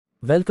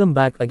Welcome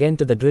back again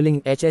to the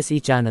Drilling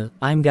HSE channel.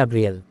 I'm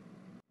Gabrielle.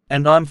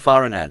 And I'm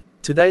Faranad.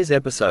 Today's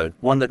episode,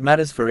 one that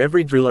matters for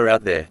every driller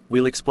out there,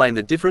 we'll explain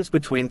the difference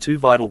between two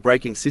vital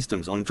braking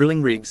systems on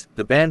drilling rigs,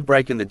 the band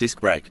brake and the disc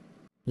brake.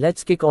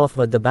 Let's kick off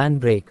with the band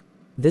brake.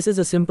 This is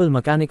a simple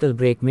mechanical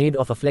brake made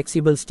of a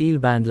flexible steel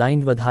band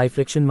lined with high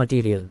friction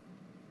material.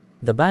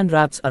 The band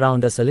wraps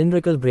around a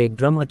cylindrical brake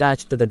drum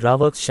attached to the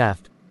drawworks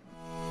shaft.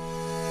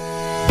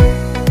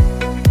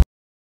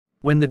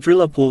 When the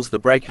driller pulls the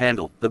brake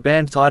handle, the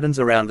band tightens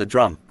around the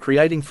drum,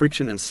 creating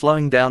friction and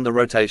slowing down the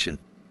rotation.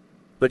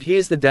 But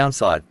here's the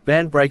downside: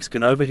 band brakes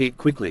can overheat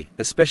quickly,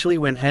 especially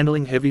when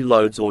handling heavy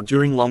loads or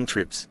during long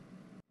trips.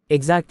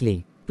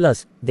 Exactly.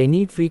 Plus, they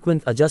need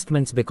frequent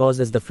adjustments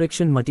because as the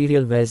friction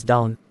material wears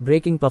down,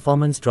 braking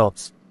performance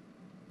drops.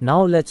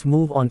 Now let's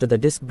move on to the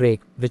disc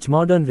brake, which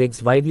modern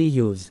rigs widely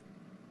use.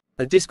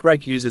 A disc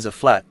brake uses a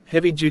flat,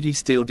 heavy-duty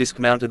steel disc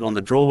mounted on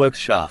the drawworks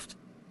shaft.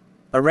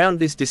 Around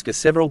this disc are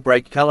several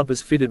brake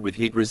calipers fitted with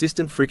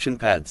heat-resistant friction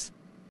pads.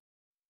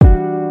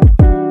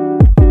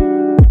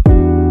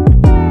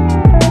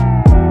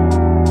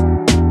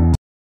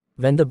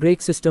 When the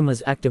brake system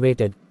is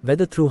activated,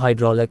 whether through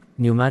hydraulic,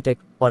 pneumatic,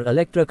 or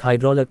electric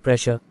hydraulic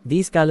pressure,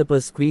 these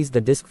calipers squeeze the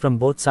disc from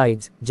both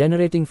sides,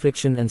 generating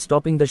friction and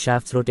stopping the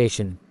shaft's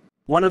rotation.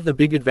 One of the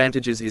big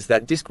advantages is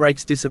that disc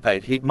brakes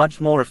dissipate heat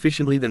much more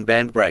efficiently than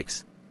band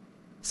brakes.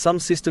 Some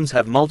systems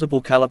have multiple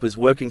calipers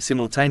working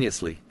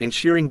simultaneously,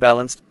 ensuring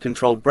balanced,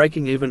 controlled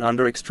braking even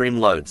under extreme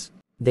loads.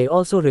 They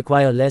also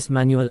require less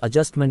manual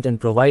adjustment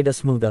and provide a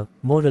smoother,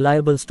 more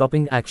reliable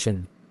stopping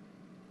action.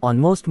 On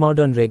most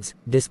modern rigs,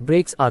 disc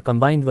brakes are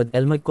combined with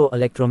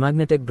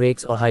electromagnetic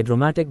brakes or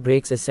hydromatic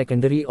brakes as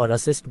secondary or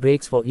assist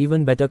brakes for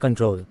even better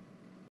control.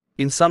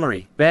 In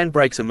summary, band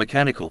brakes are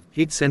mechanical,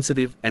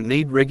 heat-sensitive, and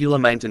need regular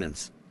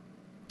maintenance.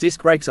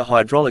 Disc brakes are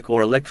hydraulic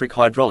or electric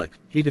hydraulic,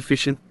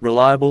 heat-efficient,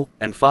 reliable,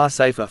 and far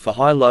safer for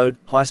high-load,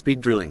 high-speed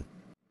drilling.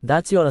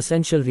 That's your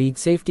essential rig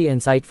safety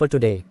insight for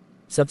today.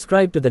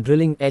 Subscribe to the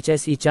Drilling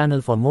HSE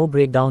channel for more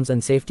breakdowns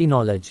and safety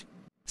knowledge.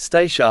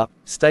 Stay sharp,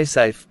 stay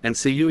safe, and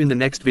see you in the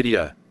next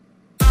video.